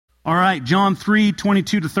All right, John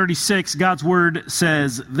 3:22-36, God's word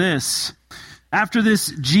says this. After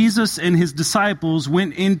this, Jesus and his disciples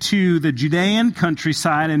went into the Judean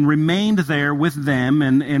countryside and remained there with them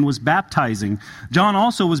and was baptizing. John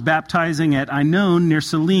also was baptizing at Ainon near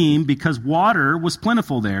Salim because water was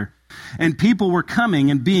plentiful there, and people were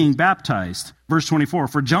coming and being baptized. Verse 24,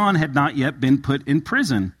 for John had not yet been put in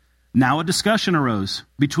prison. Now a discussion arose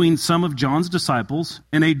between some of John's disciples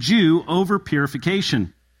and a Jew over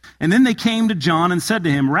purification. And then they came to John and said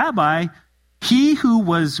to him, Rabbi, he who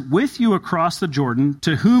was with you across the Jordan,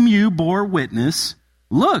 to whom you bore witness,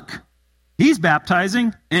 look, he's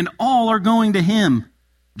baptizing, and all are going to him.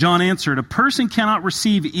 John answered, a person cannot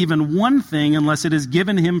receive even one thing unless it is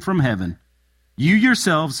given him from heaven. You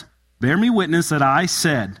yourselves bear me witness that I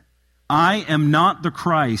said, I am not the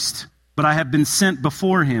Christ, but I have been sent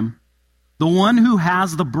before him. The one who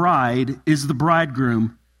has the bride is the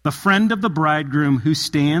bridegroom. The friend of the bridegroom who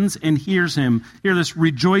stands and hears him, hear this,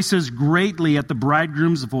 rejoices greatly at the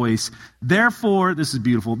bridegroom's voice. Therefore, this is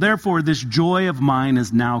beautiful, therefore this joy of mine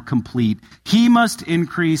is now complete. He must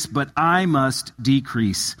increase, but I must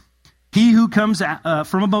decrease. He who comes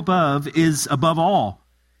from above is above all.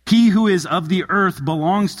 He who is of the earth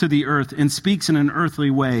belongs to the earth and speaks in an earthly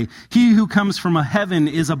way. He who comes from heaven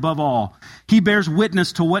is above all. He bears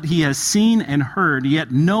witness to what he has seen and heard,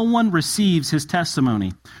 yet no one receives his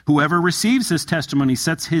testimony. Whoever receives his testimony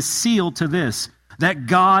sets his seal to this, that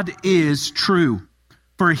God is true.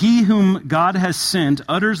 For he whom God has sent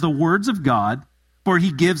utters the words of God, for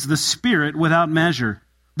he gives the Spirit without measure.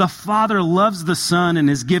 The Father loves the Son and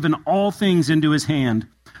has given all things into his hand.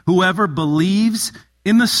 Whoever believes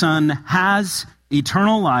in the Son has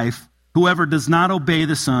eternal life. Whoever does not obey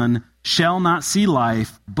the Son shall not see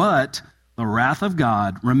life, but the wrath of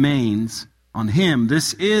God remains on him.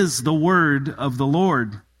 This is the word of the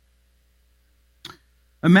Lord.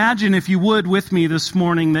 Imagine, if you would, with me this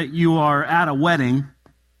morning that you are at a wedding.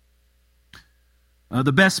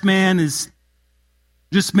 The best man has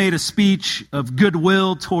just made a speech of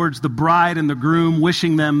goodwill towards the bride and the groom,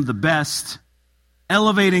 wishing them the best,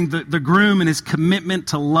 elevating the groom and his commitment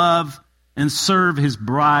to love and serve his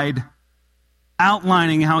bride,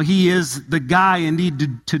 outlining how he is the guy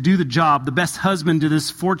indeed to do the job, the best husband to this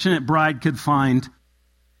fortunate bride could find.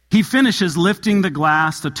 He finishes lifting the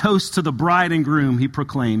glass, the toast to the bride and groom, he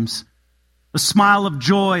proclaims. A smile of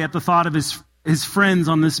joy at the thought of his friends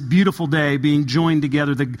on this beautiful day being joined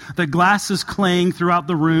together. The glasses clang throughout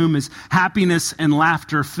the room as happiness and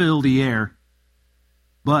laughter fill the air.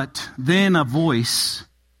 But then a voice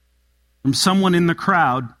from someone in the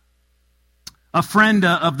crowd, a friend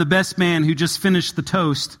of the best man who just finished the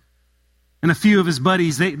toast, and a few of his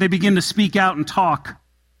buddies, they begin to speak out and talk.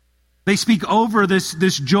 They speak over this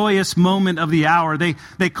joyous moment of the hour.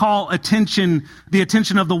 They call the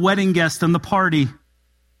attention of the wedding guest and the party.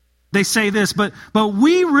 They say this, but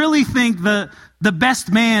we really think the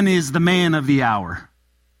best man is the man of the hour.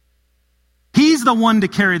 He's the one to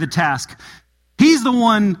carry the task. He's the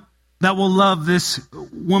one that will love this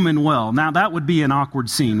woman well. Now, that would be an awkward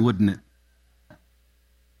scene, wouldn't it?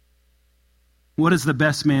 What does the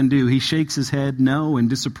best man do? He shakes his head no in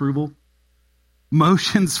disapproval,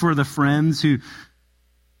 motions for the friends who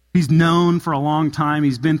he's known for a long time.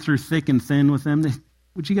 He's been through thick and thin with them.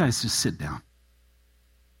 Would you guys just sit down?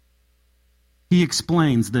 He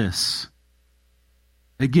explains this.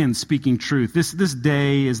 Again, speaking truth. This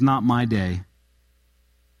day is not my day.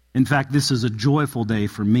 In fact, this is a joyful day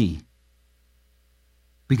for me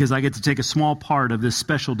because I get to take a small part of this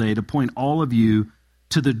special day to point all of you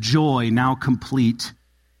to the joy now complete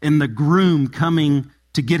in the groom coming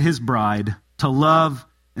to get his bride, to love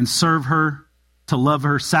and serve her, to love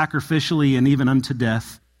her sacrificially and even unto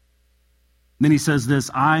death. Then he says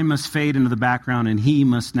this, I must fade into the background and he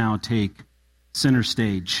must now take center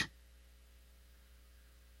stage.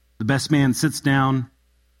 The best man sits down,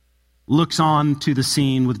 looks on to the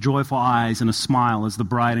scene with joyful eyes and a smile as the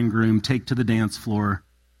bride and groom take to the dance floor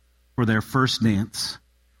for their first dance.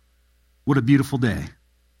 What a beautiful day.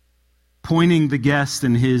 Pointing the guest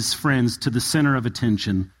and his friends to the center of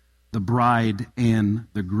attention, the bride and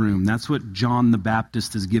the groom. That's what John the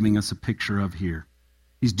Baptist is giving us a picture of here.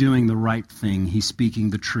 He's doing the right thing. He's speaking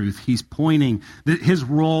the truth. He's pointing. His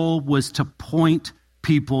role was to point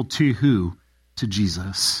people to who? To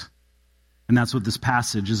Jesus. And that's what this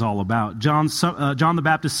passage is all about. John the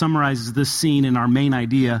Baptist summarizes this scene in our main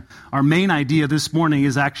idea. Our main idea this morning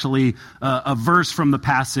is actually a verse from the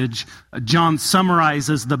passage. John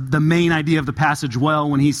summarizes the main idea of the passage well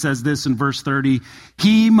when he says this in verse 30.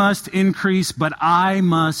 He must increase, but I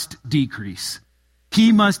must decrease.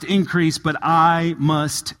 He must increase, but I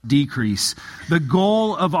must decrease. The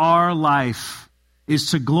goal of our life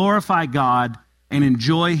is to glorify God and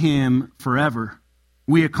enjoy Him forever.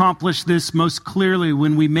 We accomplish this most clearly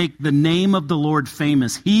when we make the name of the Lord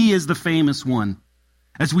famous. He is the famous one.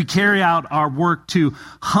 As we carry out our work to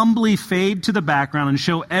humbly fade to the background and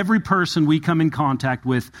show every person we come in contact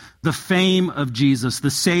with the fame of Jesus,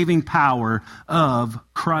 the saving power of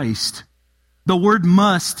Christ. The word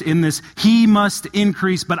must in this, He must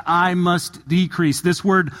increase, but I must decrease. This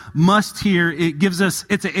word must here, it gives us,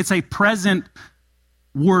 it's a present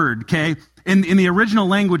word, okay? In the original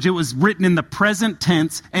language, it was written in the present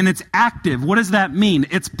tense, and it's active. What does that mean?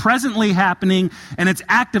 It's presently happening, and it's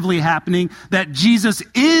actively happening, that Jesus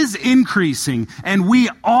is increasing, and we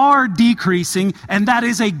are decreasing, and that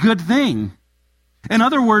is a good thing. In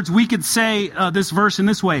other words, we could say this verse in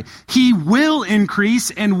this way: He will increase,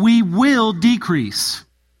 and we will decrease.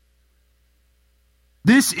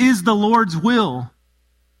 This is the Lord's will,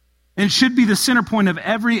 and should be the center point of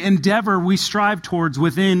every endeavor we strive towards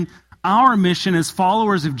within our mission as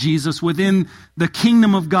followers of Jesus within the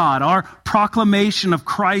kingdom of God, our proclamation of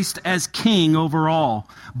Christ as King over all.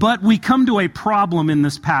 But we come to a problem in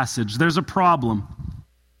this passage. There's a problem.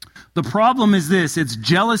 The problem is this: it's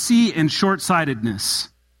jealousy and short-sightedness.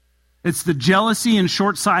 It's the jealousy and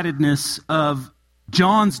short-sightedness of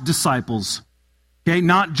John's disciples. Okay,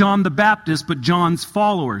 not John the Baptist, but John's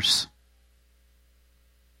followers.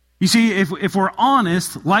 You see, if we're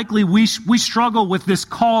honest, likely we struggle with this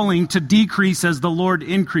calling to decrease as the Lord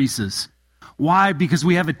increases. Why? Because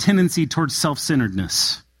we have a tendency towards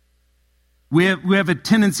self-centeredness. We have a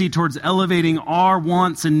tendency towards elevating our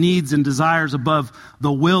wants and needs and desires above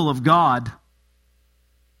the will of God.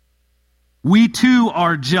 We too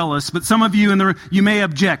are jealous, but some of you you may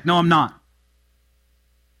object. No, I'm not.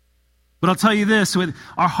 But I'll tell you this,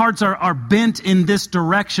 our hearts are bent in this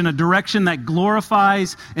direction, a direction that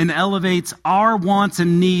glorifies and elevates our wants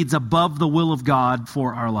and needs above the will of God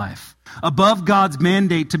for our life, above God's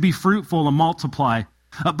mandate to be fruitful and multiply,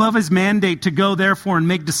 above His mandate to go therefore and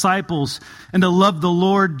make disciples and to love the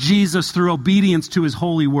Lord Jesus through obedience to His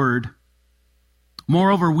holy word.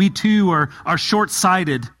 Moreover, we too are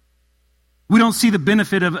short-sighted. We don't see the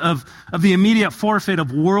benefit of the immediate forfeit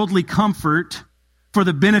of worldly comfort for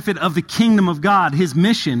the benefit of the kingdom of God, His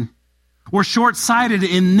mission. We're short-sighted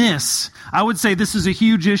in this. I would say this is a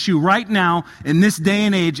huge issue right now, in this day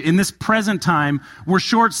and age, in this present time. We're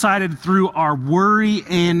short-sighted through our worry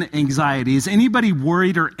and anxiety. Is anybody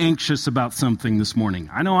worried or anxious about something this morning?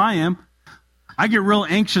 I know I am. I get real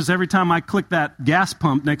anxious every time I click that gas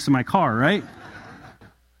pump next to my car, right?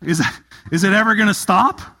 Is it ever going to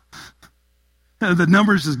stop? The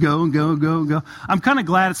numbers just go and go and go and go. I'm kind of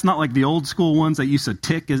glad it's not like the old school ones that used to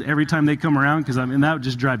tick every time they come around, because that would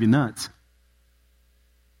just drive you nuts.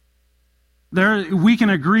 We can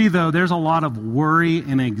agree, though, there's a lot of worry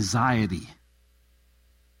and anxiety.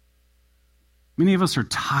 Many of us are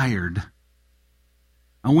tired.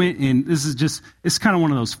 I went in, it's kind of one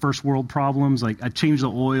of those first world problems. Like, I changed the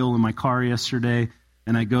oil in my car yesterday,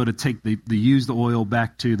 and I go to take the used oil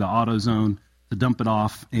back to the AutoZone to dump it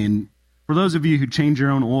off, and for those of you who change your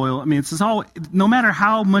own oil, I mean, it's all, no matter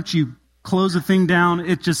how much you close a thing down,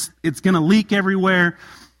 it's going to leak everywhere.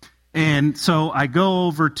 And so I go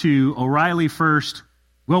over to O'Reilly first,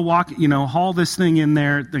 go walk, haul this thing in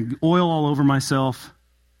there, the oil all over myself.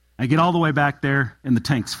 I get all the way back there, and the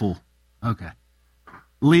tank's full. Okay.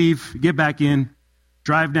 Leave, get back in,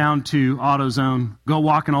 drive down to AutoZone, go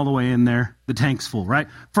walking all the way in there, the tank's full, right?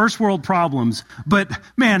 First world problems. But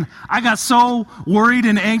man, I got so worried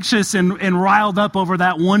and anxious and riled up over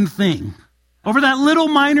that one thing, over that little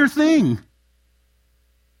minor thing.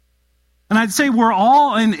 And I'd say we're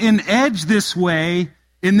all in edge this way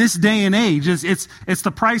in this day and age. It's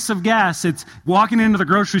the price of gas. It's walking into the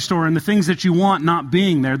grocery store and the things that you want not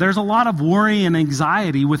being there. There's a lot of worry and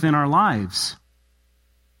anxiety within our lives.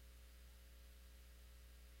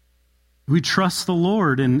 We trust the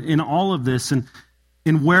Lord in all of this and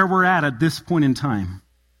in where we're at this point in time.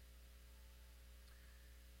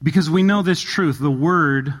 Because we know this truth. The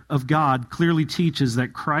Word of God clearly teaches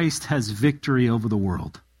that Christ has victory over the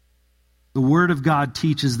world. The Word of God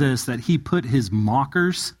teaches this, that He put His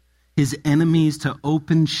mockers, His enemies, to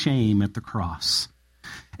open shame at the cross.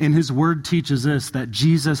 And His Word teaches us that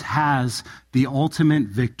Jesus has the ultimate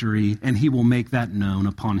victory, and He will make that known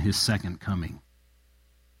upon His second coming.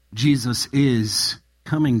 Jesus is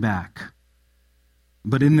coming back.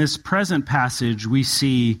 But in this present passage, we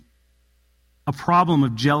see a problem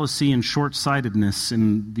of jealousy and short-sightedness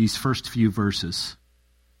in these first few verses.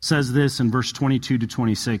 It says this in verse 22 to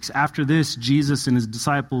 26. After this, Jesus and His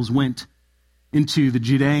disciples went into the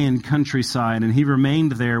Judean countryside, and he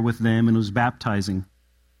remained there with them and was baptizing.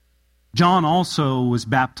 John also was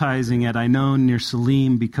baptizing at Ainon near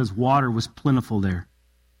Salim because water was plentiful there.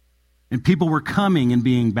 And people were coming and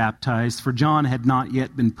being baptized, for John had not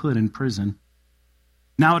yet been put in prison.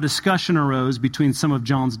 Now a discussion arose between some of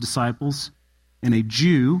John's disciples and a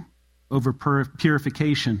Jew over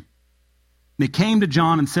purification. They came to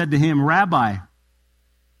John and said to him, "Rabbi,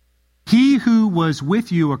 he who was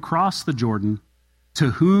with you across the Jordan,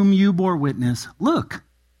 to whom you bore witness, look,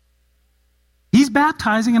 he's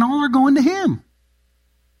baptizing and all are going to him."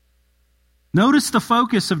 Notice the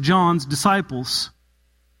focus of John's disciples.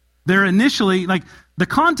 They're initially, the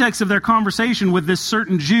context of their conversation with this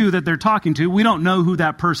certain Jew that they're talking to, we don't know who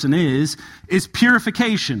that person is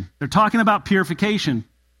purification. They're talking about purification.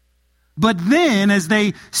 But then, as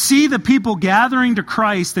they see the people gathering to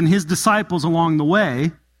Christ and his disciples along the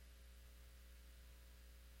way,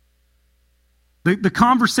 the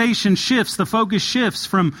conversation shifts, the focus shifts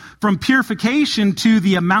from purification to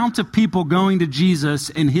the amount of people going to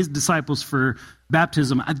Jesus and his disciples for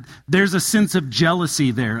baptism. There's a sense of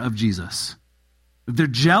jealousy there of Jesus. They're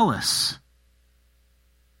jealous.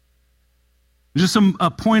 Just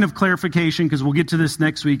a point of clarification, because we'll get to this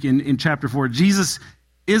next week in chapter 4. Jesus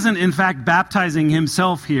isn't in fact baptizing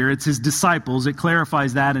himself here, it's his disciples. It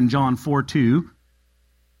clarifies that in John 4:2.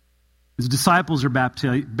 His disciples are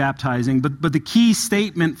baptizing, but the key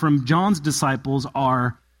statement from John's disciples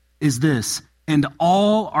is this: and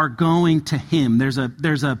all are going to him. There's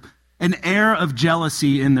an air of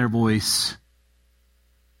jealousy in their voice.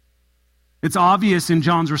 It's obvious in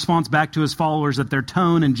John's response back to his followers that their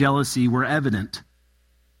tone and jealousy were evident.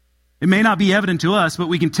 It may not be evident to us, but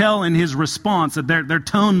we can tell in his response that their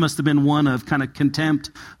tone must have been one of kind of contempt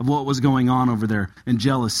of what was going on over there and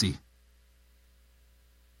jealousy.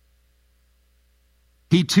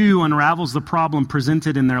 He too unravels the problem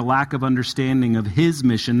presented in their lack of understanding of his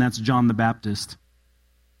mission. That's John the Baptist.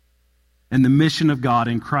 And the mission of God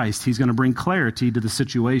in Christ. He's going to bring clarity to the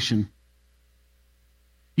situation.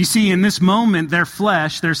 You see, in this moment, their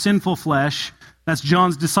flesh, their sinful flesh, that's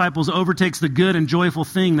John's disciples, overtakes the good and joyful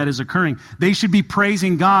thing that is occurring. They should be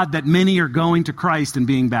praising God that many are going to Christ and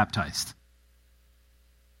being baptized.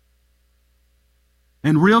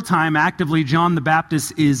 In real time, actively, John the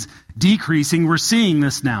Baptist is decreasing. We're seeing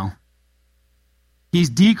this now. He's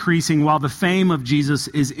decreasing while the fame of Jesus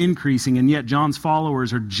is increasing, and yet John's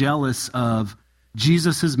followers are jealous of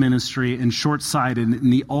Jesus' ministry and short-sighted in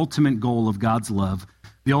the ultimate goal of God's love.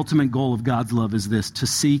 The ultimate goal of God's love is this: to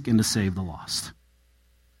seek and to save the lost.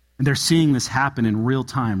 And they're seeing this happen in real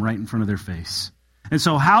time right in front of their face. And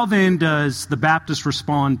so how then does the Baptist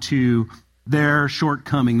respond to their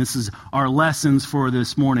shortcoming? This is our lessons for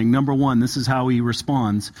this morning. Number one, this is how he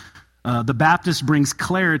responds. The Baptist brings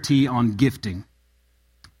clarity on gifting.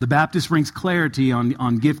 The Baptist brings clarity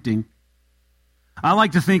on gifting. I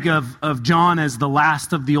like to think of John as the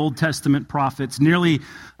last of the Old Testament prophets. Nearly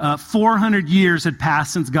 400 years had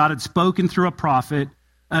passed since God had spoken through a prophet.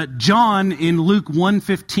 John, in Luke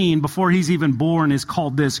 1:15, before he's even born, is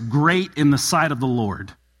called this great in the sight of the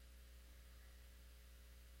Lord.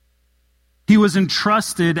 He was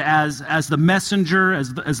entrusted as the messenger,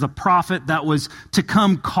 as the prophet that was to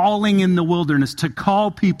come calling in the wilderness, to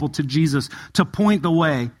call people to Jesus, to point the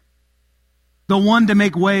way. The one to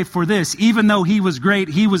make way for this. Even though he was great,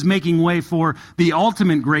 he was making way for the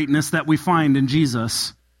ultimate greatness that we find in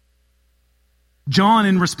Jesus. John,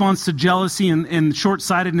 in response to jealousy and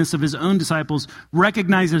short-sightedness of his own disciples,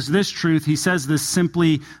 recognizes this truth. He says this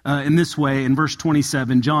simply in this way in verse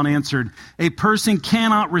 27. John answered, "A person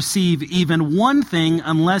cannot receive even one thing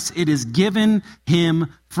unless it is given him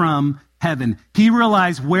from heaven." He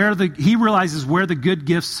realizes where the good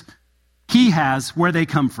gifts he has, where they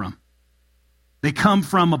come from. They come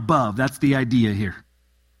from above. That's the idea here.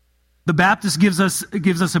 The Baptist gives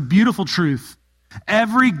us a beautiful truth.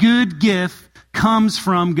 Every good gift comes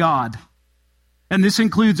from God. And this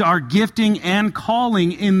includes our gifting and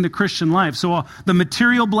calling in the Christian life. So the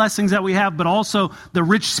material blessings that we have, but also the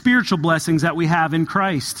rich spiritual blessings that we have in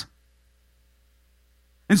Christ.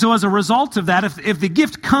 And so as a result of that, if the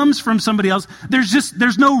gift comes from somebody else,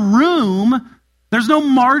 there's no room, there's no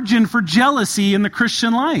margin for jealousy in the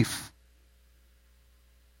Christian life.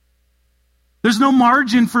 There's no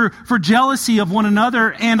margin for jealousy of one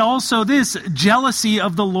another, and also this jealousy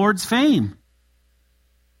of the Lord's fame.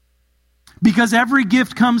 Because every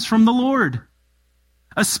gift comes from the Lord,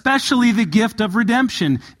 especially the gift of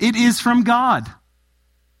redemption. It is from God.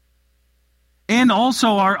 And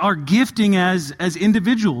also our gifting as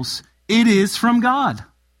individuals, it is from God.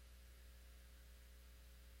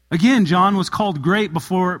 Again, John was called great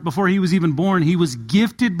before he was even born. He was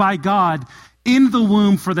gifted by God in the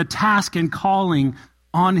womb for the task and calling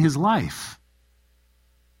on his life.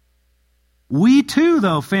 We too,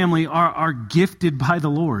 though, family, are gifted by the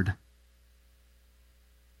Lord.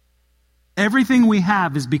 Everything we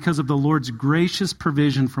have is because of the Lord's gracious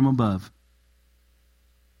provision from above.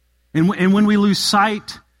 And when we lose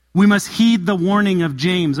sight, we must heed the warning of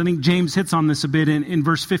James. I think James hits on this a bit in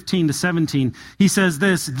verse 15 to 17. He says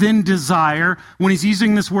this, then desire. When he's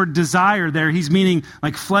using this word desire there, he's meaning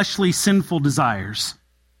like fleshly, sinful desires.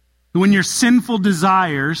 When your sinful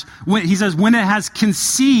desires, he says, when it has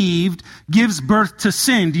conceived, gives birth to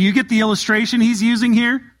sin. Do you get the illustration he's using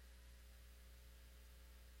here?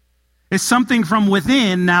 It's something from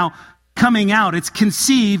within now coming out. It's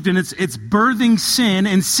conceived and it's birthing sin.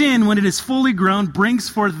 And sin, when it is fully grown, brings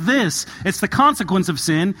forth this. It's the consequence of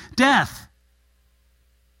sin, death.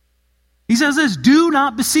 He says this, do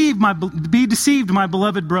not be deceived, my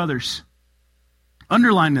beloved brothers.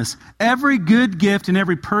 Underline this. Every good gift and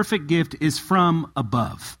every perfect gift is from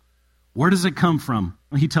above. Where does it come from?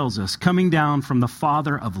 Well, he tells us, coming down from the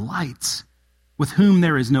Father of lights, with whom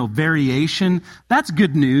there is no variation. That's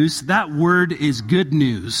good news. That word is good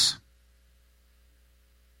news.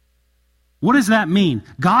 What does that mean?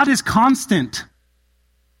 God is constant.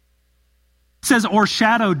 It says, or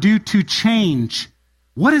shadow due to change.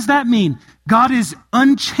 What does that mean? God is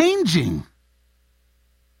unchanging.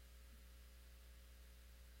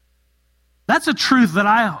 That's a truth that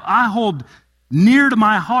I hold near to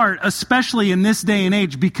my heart, especially in this day and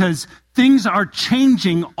age, because things are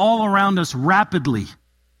changing all around us rapidly.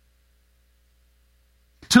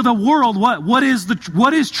 To the world, what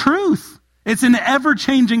is truth? It's an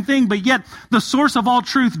ever-changing thing, but yet the source of all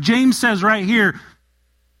truth, James says right here,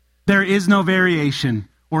 there is no variation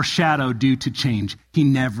or shadow due to change. He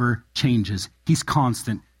never changes. He's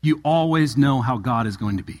constant. You always know how God is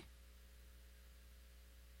going to be.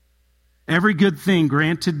 Every good thing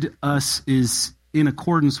granted us is in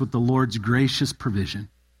accordance with the Lord's gracious provision,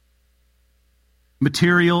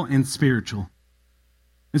 material and spiritual.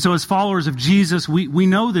 And so as followers of Jesus, we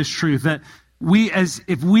know this truth, that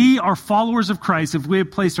if we are followers of Christ, if we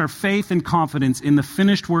have placed our faith and confidence in the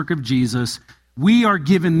finished work of Jesus, we are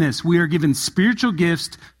given this. We are given spiritual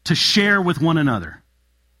gifts to share with one another.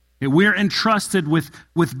 We're entrusted with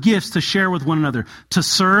gifts to share with one another, to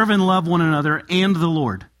serve and love one another and the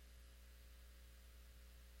Lord.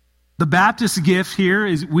 The Baptist gift here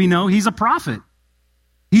is, we know he's a prophet.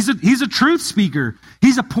 He's a truth speaker.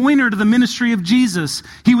 He's a pointer to the ministry of Jesus.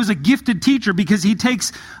 He was a gifted teacher because he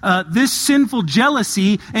takes this sinful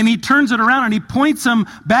jealousy and he turns it around and he points them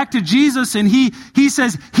back to Jesus, and he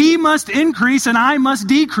says, he must increase and I must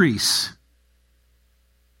decrease.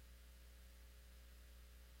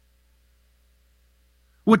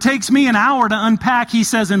 What takes me an hour to unpack, he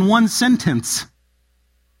says in one sentence.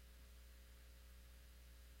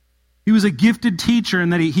 He was a gifted teacher in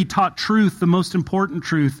that he taught truth, the most important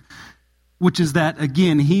truth, which is that,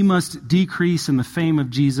 again, he must decrease and the fame of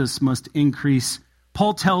Jesus must increase.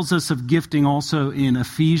 Paul tells us of gifting also in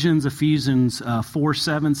Ephesians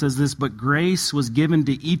 4:7 says this, but grace was given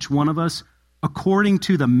to each one of us according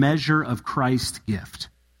to the measure of Christ's gift.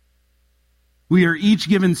 We are each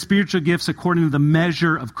given spiritual gifts according to the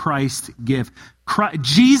measure of Christ's gift.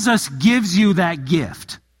 Jesus gives you that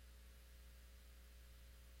gift.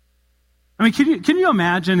 I mean, can you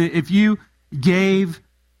imagine if you gave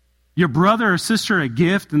your brother or sister a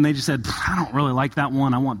gift and they just said, I don't really like that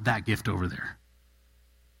one, I want that gift over there.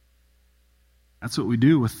 That's what we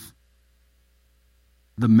do with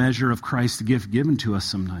the measure of Christ's gift given to us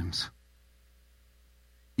sometimes.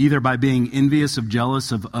 Either by being envious or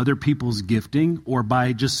jealous of other people's gifting, or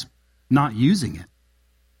by just not using it,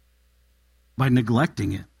 by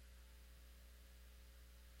neglecting it.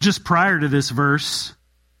 Just prior to this verse,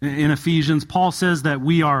 in Ephesians, Paul says that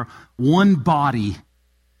we are one body.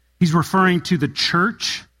 He's referring to the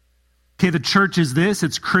church. Okay, the church is this.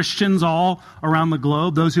 It's Christians all around the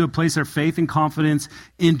globe. Those who have placed their faith and confidence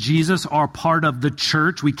in Jesus are part of the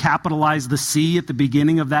church. We capitalize the C at the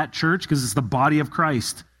beginning of that church because it's the body of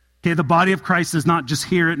Christ. Okay, the body of Christ is not just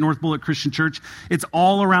here at North Bullitt Christian Church. It's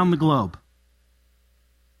all around the globe.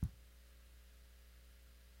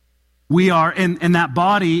 We are in that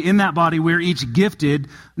body, we're each gifted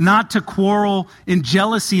not to quarrel in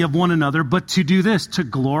jealousy of one another, but to do this, to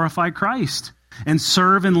glorify Christ and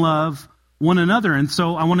serve and love one another. And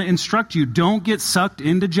so I want to instruct you, don't get sucked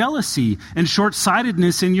into jealousy and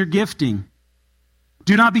short-sightedness in your gifting.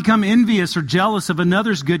 Do not become envious or jealous of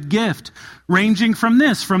another's good gift, ranging from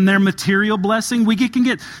their material blessing. We can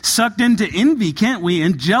get sucked into envy, can't we?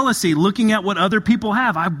 And jealousy, looking at what other people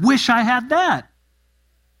have. I wish I had that.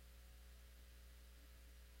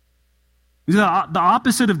 The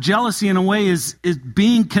opposite of jealousy, in a way, is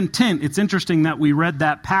being content. It's interesting that we read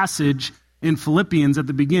that passage in Philippians at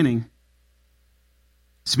the beginning,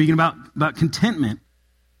 speaking about contentment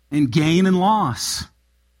and gain and loss.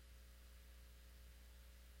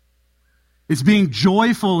 It's being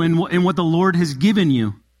joyful in what the Lord has given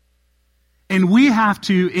you. And we have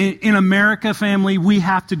to, in America, family, we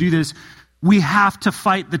have to do this. We have to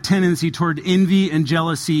fight the tendency toward envy and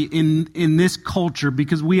jealousy in this culture,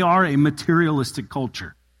 because we are a materialistic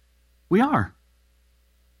culture. We are.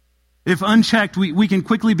 If unchecked, we can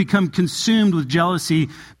quickly become consumed with jealousy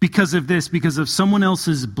because of this, because of someone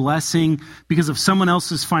else's blessing, because of someone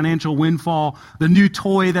else's financial windfall, the new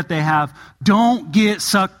toy that they have. Don't get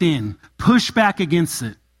sucked in. Push back against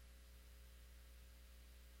it.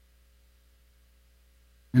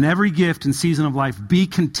 In every gift and season of life, be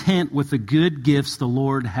content with the good gifts the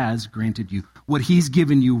Lord has granted you, what He's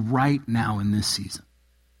given you right now in this season.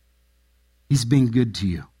 He's been good to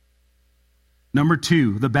you. Number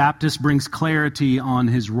 2, the Baptist brings clarity on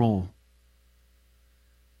his role.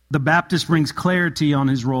 The Baptist brings clarity on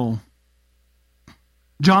his role.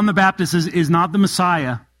 John the Baptist is not the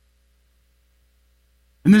Messiah.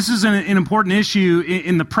 And this is an important issue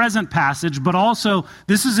in the present passage, but also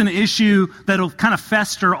this is an issue that'll kind of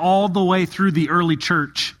fester all the way through the early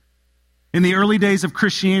church. In the early days of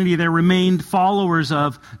Christianity, there remained followers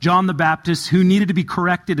of John the Baptist who needed to be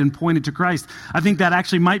corrected and pointed to Christ. I think that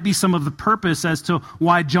actually might be some of the purpose as to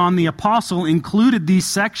why John the Apostle included these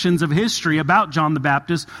sections of history about John the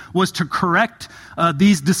Baptist, was to correct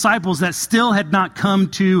these disciples that still had not come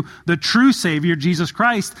to the true Savior, Jesus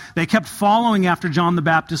Christ. They kept following after John the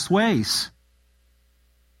Baptist's ways.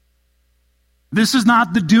 This is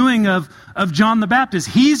not the doing of John the Baptist.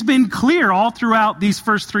 He's been clear all throughout these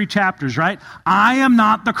first 3 chapters, right? I am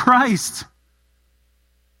not the Christ.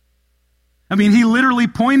 I mean, he literally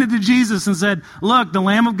pointed to Jesus and said, look, the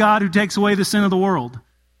Lamb of God who takes away the sin of the world.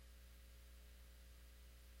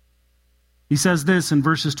 He says this in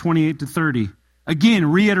verses 28 to 30.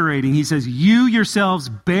 Again, reiterating, he says, you yourselves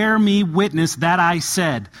bear me witness that I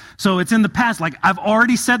said. So it's in the past, like I've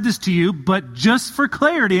already said this to you, but just for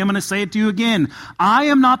clarity, I'm going to say it to you again. I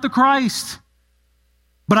am not the Christ,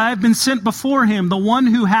 but I have been sent before him. The one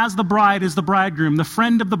who has the bride is the bridegroom. The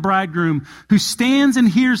friend of the bridegroom who stands and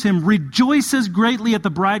hears him rejoices greatly at the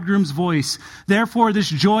bridegroom's voice. Therefore, this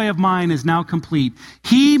joy of mine is now complete.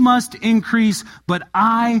 He must increase, but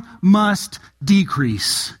I must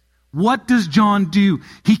decrease. What does John do?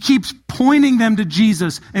 He keeps pointing them to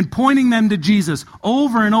Jesus and pointing them to Jesus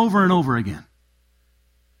over and over and over again.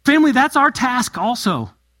 Family, that's our task also.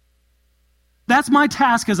 That's my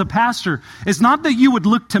task as a pastor. It's not that you would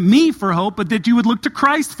look to me for hope, but that you would look to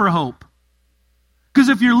Christ for hope. Because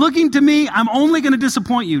if you're looking to me, I'm only going to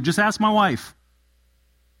disappoint you. Just ask my wife.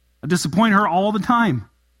 I disappoint her all the time.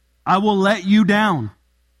 I will let you down.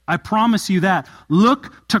 I promise you that.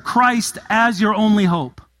 Look to Christ as your only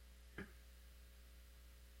hope.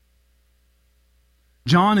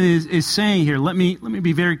 John is saying here, let me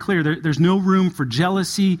be very clear, there's no room for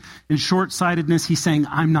jealousy and short-sightedness. He's saying,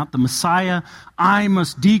 I'm not the Messiah. I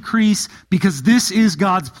must decrease because this is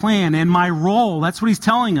God's plan and my role. That's what he's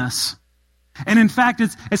telling us. And in fact,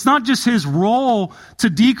 it's not just his role to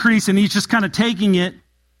decrease and he's just kind of taking it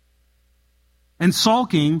and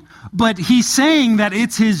sulking, but he's saying that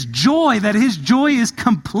it's his joy is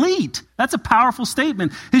complete. That's a powerful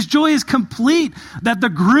statement. His joy is complete, that the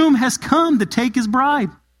groom has come to take his bride.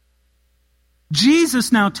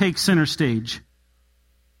 Jesus now takes center stage.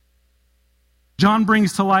 John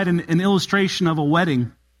brings to light an illustration of a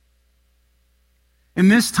wedding. In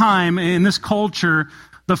this time, in this culture,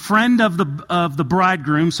 the friend of the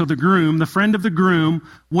bridegroom, so the groom, the friend of the groom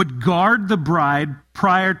would guard the bride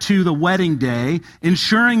prior to the wedding day,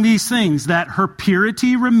 ensuring these things, that her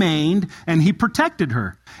purity remained and he protected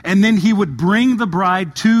her. And then he would bring the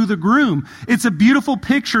bride to the groom. It's a beautiful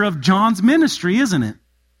picture of John's ministry, isn't it?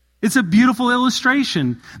 It's a beautiful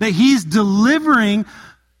illustration that he's delivering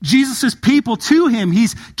Jesus' people to him.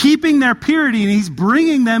 He's keeping their purity and he's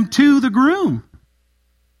bringing them to the groom.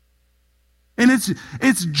 And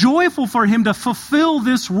it's joyful for him to fulfill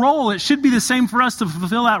this role. It should be the same for us to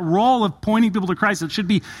fulfill that role of pointing people to Christ. It should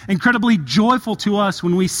be incredibly joyful to us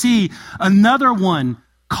when we see another one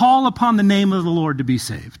call upon the name of the Lord to be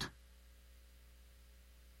saved.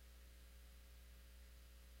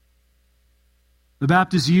 The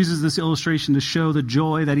Baptist uses this illustration to show the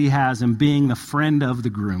joy that he has in being the friend of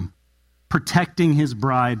the groom, protecting his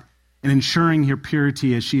bride and ensuring her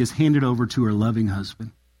purity as she is handed over to her loving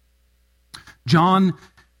husband. John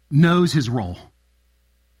knows his role.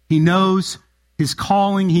 He knows his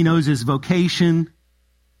calling. He knows his vocation.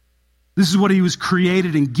 This is what he was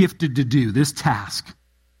created and gifted to do, this task.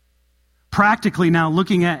 Practically now,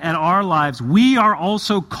 looking at our lives, we are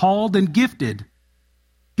also called and gifted.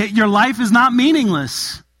 Yet your life is not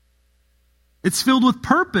meaningless. It's filled with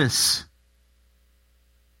purpose.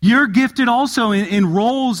 You're gifted also in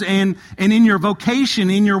roles and in your vocation,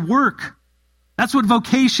 in your work. That's what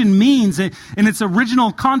vocation means. In its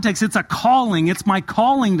original context, it's a calling. It's my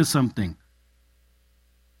calling to something.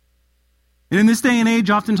 And in this day and age,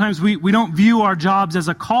 oftentimes we don't view our jobs as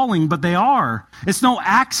a calling, but they are. It's no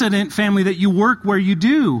accident, family, that you work where you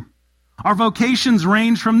do. Our vocations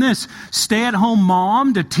range from this stay-at-home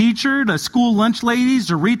mom to teacher to school lunch ladies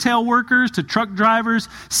to retail workers to truck drivers,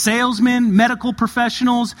 salesmen, medical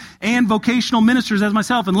professionals, and vocational ministers as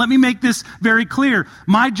myself. And let me make this very clear.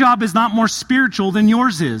 My job is not more spiritual than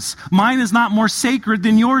yours is. Mine is not more sacred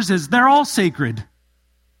than yours is. They're all sacred.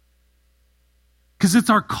 Because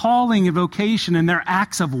it's our calling and vocation and their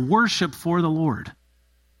acts of worship for the Lord.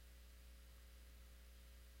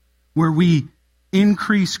 Where we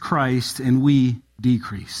increase Christ and we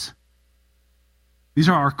decrease. These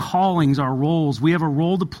are our callings, our roles. We have a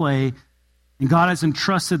role to play, and God has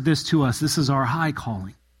entrusted this to us. This is our high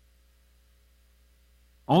calling.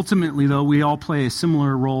 Ultimately, though, we all play a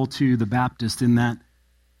similar role to the Baptist in that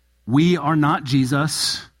we are not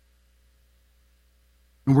Jesus,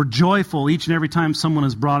 and we're joyful each and every time someone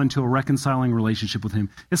is brought into a reconciling relationship with him.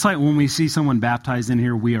 It's like when we see someone baptized in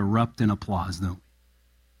here, we erupt in applause, don't we?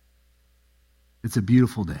 It's a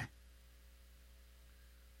beautiful day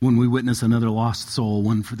when we witness another lost soul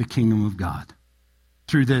won for the kingdom of God.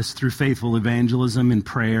 Through faithful evangelism and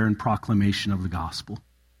prayer and proclamation of the gospel.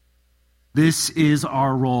 This is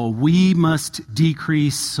our role. We must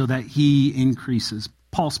decrease so that he increases.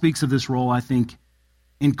 Paul speaks of this role, I think,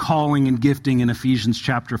 in calling and gifting in Ephesians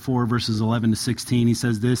chapter 4, verses 11 to 16. He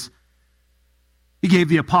says this: He gave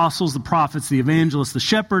the apostles, the prophets, the evangelists, the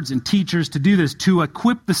shepherds, and teachers to do this, to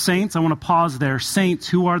equip the saints. I want to pause there. Saints,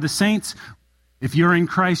 who are the saints? If you're in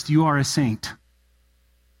Christ, you are a saint.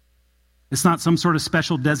 It's not some sort of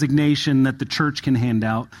special designation that the church can hand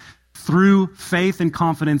out. Through faith and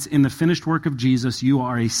confidence in the finished work of Jesus, you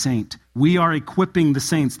are a saint. We are equipping the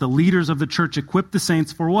saints. The leaders of the church equip the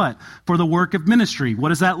saints for what? For the work of ministry. What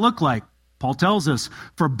does that look like? Paul tells us,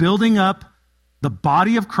 for building up the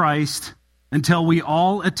body of Christ until we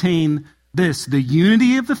all attain this, the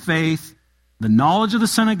unity of the faith, the knowledge of the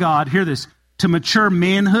Son of God, hear this, to mature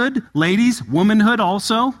manhood, ladies, womanhood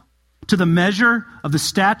also, to the measure of the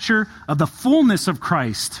stature of the fullness of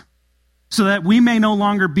Christ, so that we may no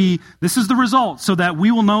longer be, this is the result, so that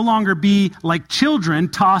we will no longer be like children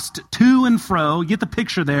tossed to and fro, you get the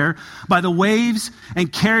picture there, by the waves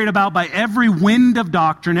and carried about by every wind of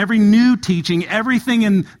doctrine, every new teaching, everything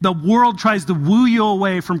in the world tries to woo you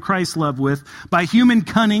away from Christ's love with, by human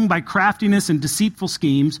cunning, by craftiness and deceitful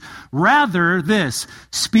schemes. Rather, this,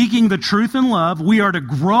 speaking the truth in love, we are to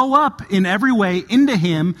grow up in every way into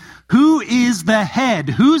him who is the head.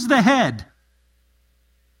 Who's the head?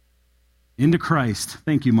 Into Christ.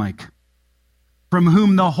 Thank you, Mike. From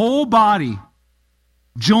whom the whole body,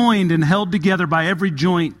 joined and held together by every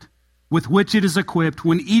joint with which it is equipped,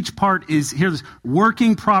 when each part is, hear this,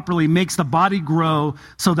 working properly, makes the body grow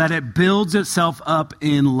so that it builds itself up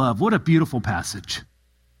in love. What a beautiful passage.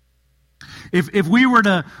 If we were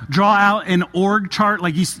to draw out an org chart,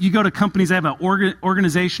 like you go to companies that have an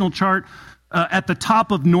organizational chart, at the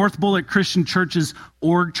top of North Bullitt Christian Church's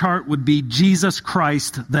org chart would be Jesus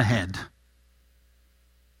Christ, the head.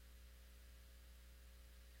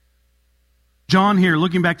 John here,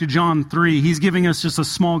 looking back to John 3, he's giving us just a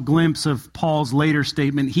small glimpse of Paul's later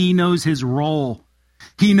statement. He knows his role.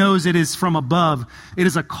 He knows it is from above. It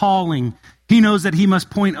is a calling. He knows that he must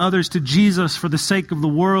point others to Jesus for the sake of the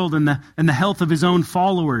world and the health of his own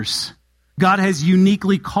followers. God has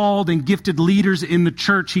uniquely called and gifted leaders in the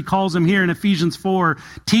church. He calls them here in Ephesians 4,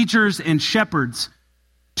 teachers and shepherds,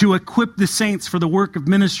 to equip the saints for the work of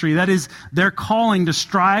ministry. That is their calling to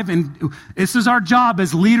strive. And this is our job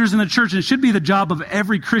as leaders in the church. And it should be the job of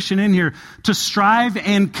every Christian in here to strive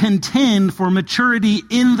and contend for maturity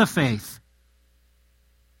in the faith.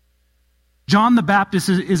 John the Baptist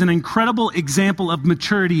is an incredible example of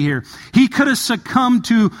maturity here. He could have succumbed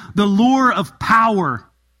to the lure of power,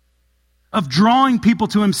 of drawing people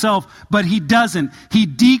to himself, but he doesn't. He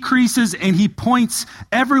decreases and he points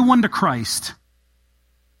everyone to Christ.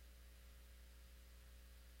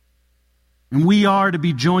 And we are to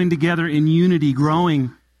be joined together in unity,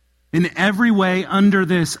 growing in every way under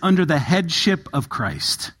the headship of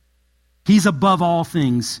Christ. He's above all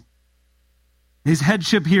things. His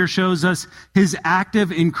headship here shows us his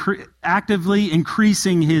actively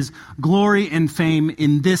increasing his glory and fame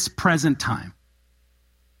in this present time.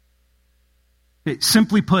 Okay,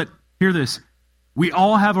 simply put, hear this. We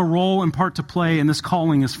all have a role and part to play, and this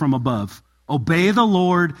calling is from above. Obey the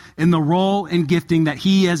Lord in the role and gifting that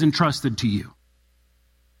he has entrusted to you.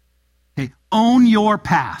 Okay, own your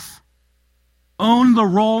path. Own the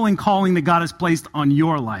role and calling that God has placed on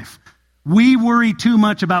your life. We worry too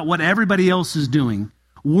much about what everybody else is doing.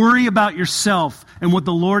 Worry about yourself and what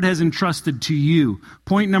the Lord has entrusted to you.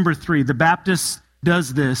 Point number 3, the Baptist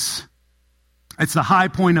does this. It's the high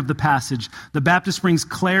point of the passage. The Baptist brings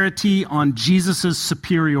clarity on Jesus'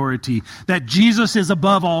 superiority, that Jesus is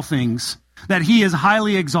above all things, that he is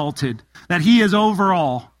highly exalted, that he is over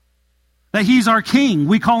all, that he's our king.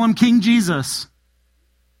 We call him King Jesus.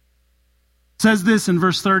 It says this in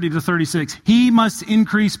verse 30 to 36, he must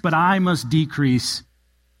increase, but I must decrease.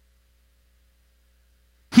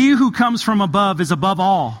 He who comes from above is above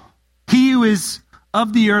all. He who is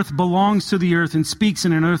of the earth belongs to the earth and speaks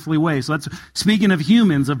in an earthly way. So that's speaking of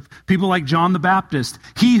humans, of people like John the Baptist.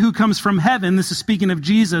 He who comes from heaven, this is speaking of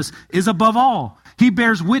Jesus, is above all. He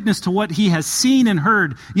bears witness to what he has seen and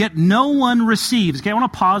heard, yet no one receives. Okay, I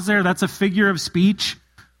want to pause there. That's a figure of speech.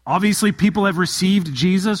 Obviously, people have received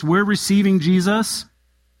Jesus. We're receiving Jesus.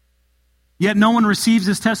 Yet no one receives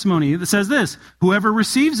his testimony. It says this, whoever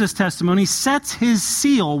receives his testimony sets his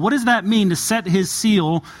seal. What does that mean, to set his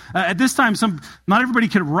seal? At this time, not everybody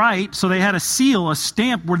could write, so they had a seal, a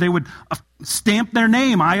stamp, where they would stamp their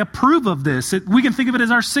name. I approve of this. We can think of it as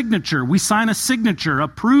our signature. We sign a signature,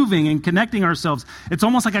 approving and connecting ourselves. It's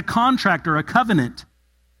almost like a contract or a covenant.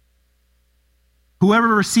 Whoever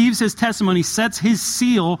receives his testimony sets his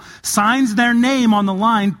seal, signs their name on the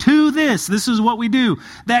line to this. This is what we do.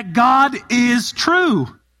 That God is true.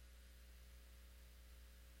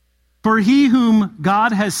 For he whom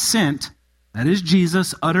God has sent, that is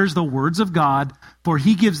Jesus, utters the words of God, for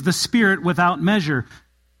he gives the Spirit without measure.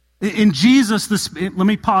 In Jesus, let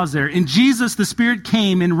me pause there. In Jesus, the Spirit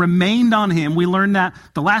came and remained on him. We learned that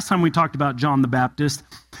the last time we talked about John the Baptist.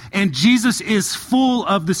 And Jesus is full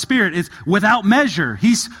of the Spirit. It's without measure.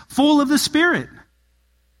 He's full of the Spirit.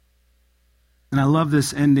 And I love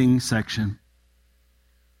this ending section.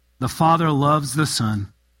 The Father loves the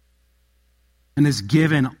Son and has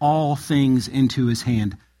given all things into his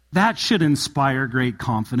hand. That should inspire great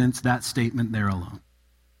confidence, that statement there alone.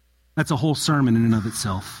 That's a whole sermon in and of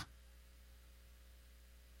itself.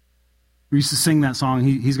 We used to sing that song,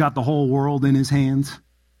 he's got the whole world in his hands.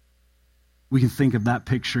 We can think of that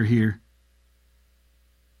picture here.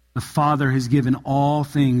 The Father has given all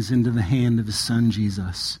things into the hand of his Son,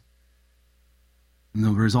 Jesus. And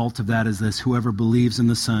the result of that is this: whoever believes in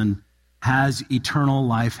the Son has eternal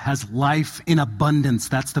life, has life in abundance.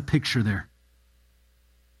 That's the picture there.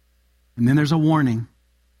 And then there's a warning.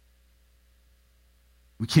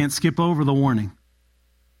 We can't skip over the warning.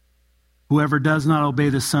 Whoever does not obey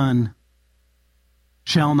the Son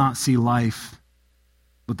shall not see life,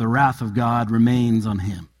 but the wrath of God remains on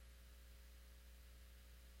him.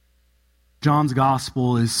 John's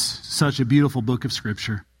Gospel is such a beautiful book of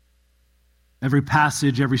Scripture. Every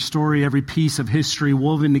passage, every story, every piece of history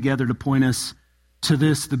woven together to point us to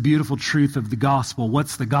this, the beautiful truth of the gospel.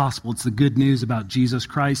 What's the gospel? It's the good news about Jesus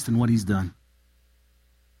Christ and what he's done.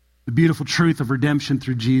 The beautiful truth of redemption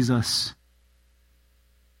through Jesus.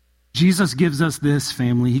 Jesus gives us this,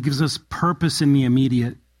 family. He gives us purpose in the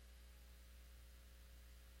immediate.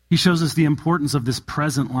 He shows us the importance of this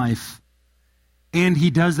present life. And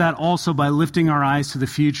he does that also by lifting our eyes to the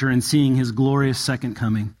future and seeing his glorious second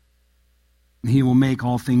coming. And he will make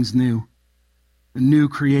all things new. The new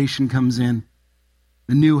creation comes in.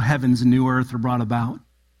 The new heavens and new earth are brought about.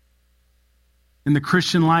 In the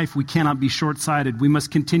Christian life, we cannot be short-sighted. We must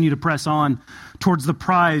continue to press on towards the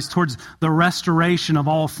prize, towards the restoration of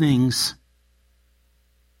all things.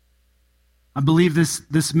 I believe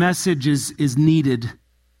this message is needed,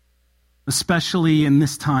 especially in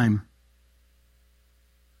this time.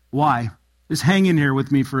 Why? Just hang in here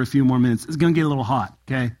with me for a few more minutes. It's going to get a little hot,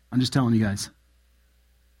 okay? I'm just telling you guys.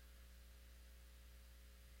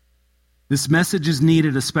 This message is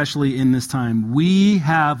needed, especially in this time. We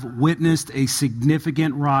have witnessed a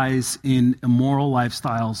significant rise in immoral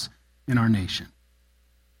lifestyles in our nation.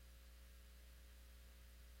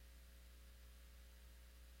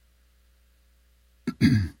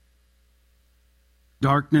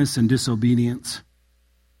 Darkness and disobedience.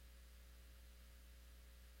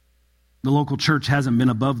 The local church hasn't been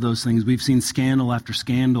above those things. We've seen scandal after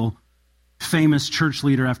scandal, famous church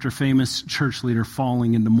leader after famous church leader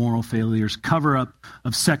falling into moral failures, cover up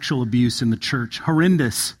of sexual abuse in the church.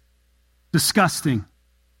 Horrendous, disgusting.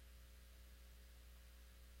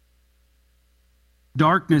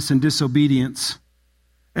 Darkness and disobedience.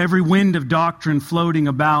 Every wind of doctrine floating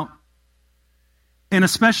about. And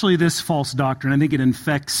especially this false doctrine. I think it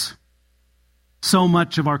infects so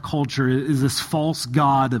much of our culture, is this false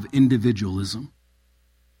god of individualism.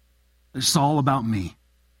 It's all about me.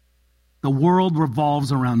 The world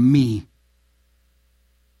revolves around me.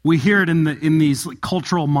 We hear it in these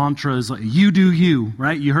cultural mantras like, you do you,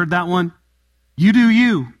 right? You heard that one? You do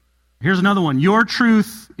you. Here's another one. Your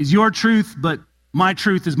truth is your truth, but my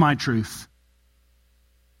truth is my truth.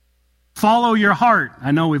 Follow your heart. I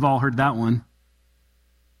know we've all heard that one.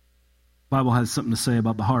 The Bible has something to say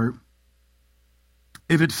about the heart.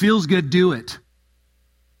 If it feels good, do it.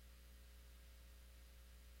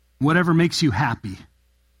 Whatever makes you happy.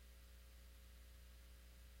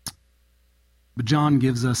 But John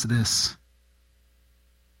gives us this.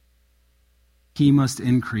 He must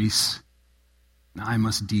increase, and I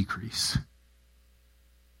must decrease.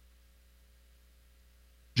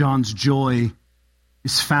 John's joy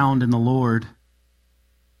is found in the Lord,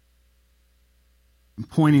 and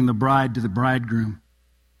pointing the bride to the bridegroom.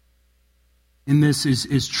 And this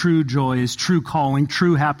is true joy, is true calling,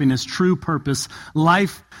 true happiness, true purpose,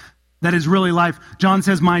 life that is really life. John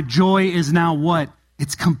says, my joy is now what?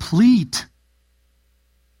 It's complete.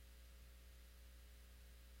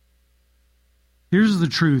 Here's the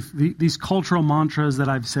truth. These cultural mantras that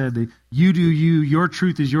I've said, you do you, your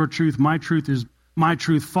truth is your truth, my truth is my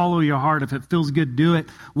truth, follow your heart. If it feels good, do it.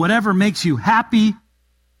 Whatever makes you happy,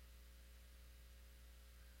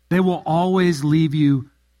 they will always leave you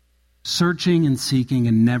searching and seeking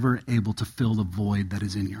and never able to fill the void that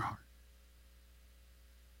is in your heart.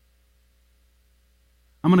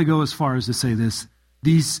 I'm going to go as far as to say this.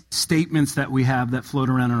 These statements that we have that float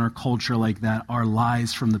around in our culture like that are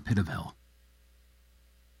lies from the pit of hell.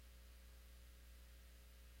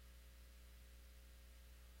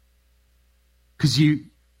 Because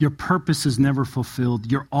your purpose is never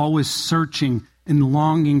fulfilled. You're always searching and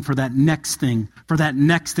longing for that next thing, for that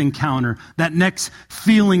next encounter, that next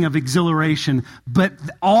feeling of exhilaration. But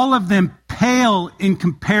all of them pale in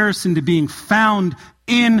comparison to being found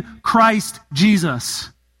in Christ Jesus.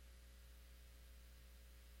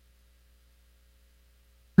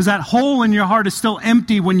 Because that hole in your heart is still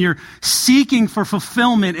empty when you're seeking for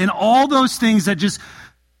fulfillment and all those things that just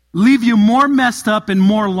leave you more messed up and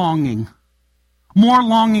more longing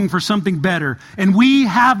for something better. And we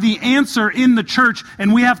have the answer in the church,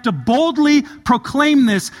 and we have to boldly proclaim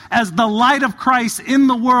this as the light of Christ in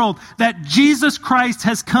the world, that Jesus Christ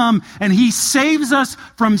has come and he saves us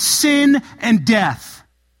from sin and death.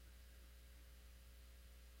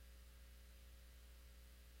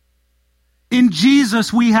 In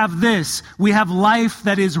Jesus, we have this. We have life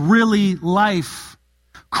that is really life.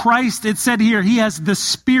 Christ, it said here, he has the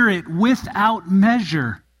Spirit without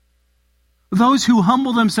measure. Those who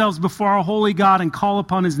humble themselves before our holy God and call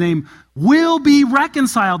upon his name will be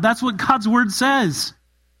reconciled. That's what God's word says.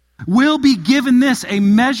 Will be given this, a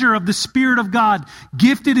measure of the Spirit of God,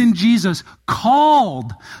 gifted in Jesus,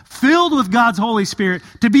 called, filled with God's Holy Spirit,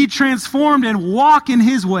 to be transformed and walk in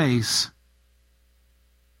his ways.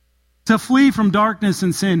 To flee from darkness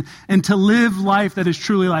and sin and to live life that is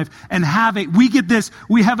truly life and have it. We get this.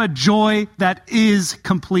 We have a joy that is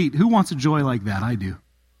complete. Who wants a joy like that? I do.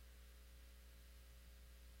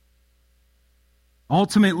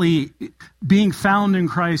 Ultimately, being found in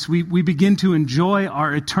Christ, we begin to enjoy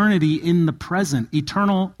our eternity in the present,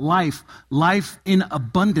 eternal life, life in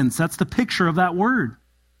abundance. That's the picture of that word.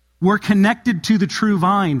 We're connected to the true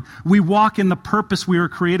vine. We walk in the purpose we were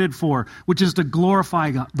created for, which is to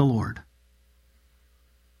glorify God, the Lord.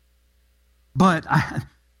 But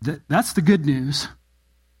that's the good news.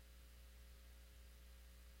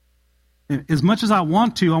 As much as I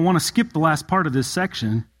want to skip the last part of this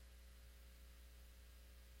section.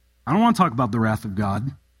 I don't want to talk about the wrath of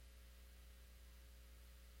God.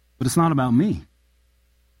 But it's not about me. It's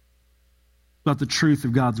about the truth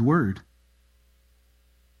of God's word.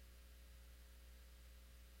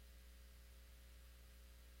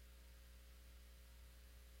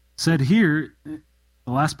 Said here, the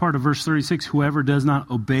last part of verse 36, whoever does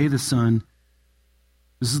not obey the Son,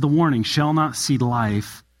 this is the warning, shall not see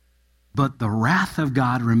life, but the wrath of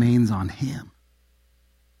God remains on him.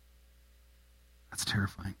 That's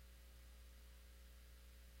terrifying.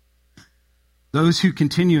 Those who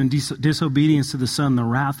continue in disobedience to the Son, the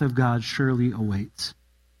wrath of God surely awaits.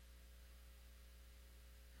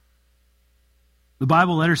 The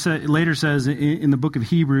Bible later says in the book of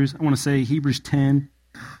Hebrews, I want to say Hebrews 10,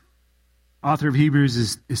 author of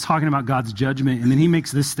Hebrews is talking about God's judgment, and then he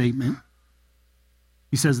makes this statement.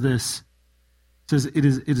 He says this, he says, it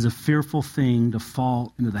is a fearful thing to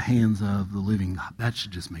fall into the hands of the living God. That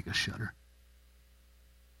should just make us shudder.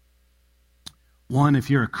 One,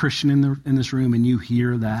 if you're a Christian in this room and you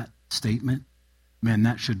hear that statement, man,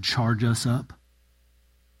 that should charge us up.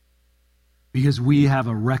 Because we have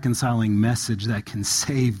a reconciling message that can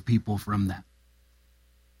save people from that.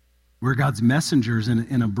 We're God's messengers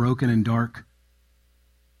in a broken and dark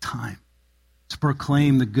time to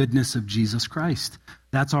proclaim the goodness of Jesus Christ.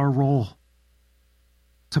 That's our role,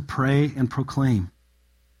 to pray and proclaim.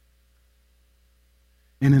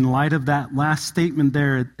 And in light of that last statement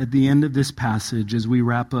there at the end of this passage, as we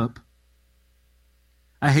wrap up,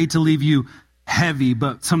 I hate to leave you heavy,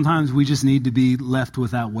 but sometimes we just need to be left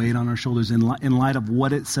with that weight on our shoulders. In light of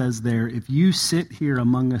what it says there, if you sit here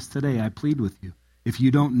among us today, I plead with you, if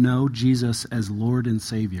you don't know Jesus as Lord and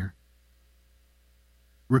Savior,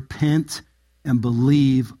 repent and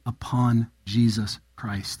believe upon Jesus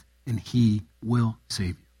Christ, and he will save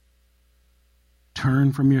you.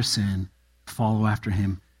 Turn from your sin, follow after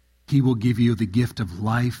him. He will give you the gift of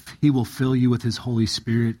life. He will fill you with his Holy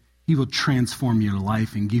Spirit. He will transform your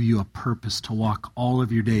life and give you a purpose to walk all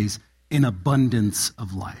of your days in abundance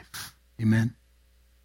of life. Amen.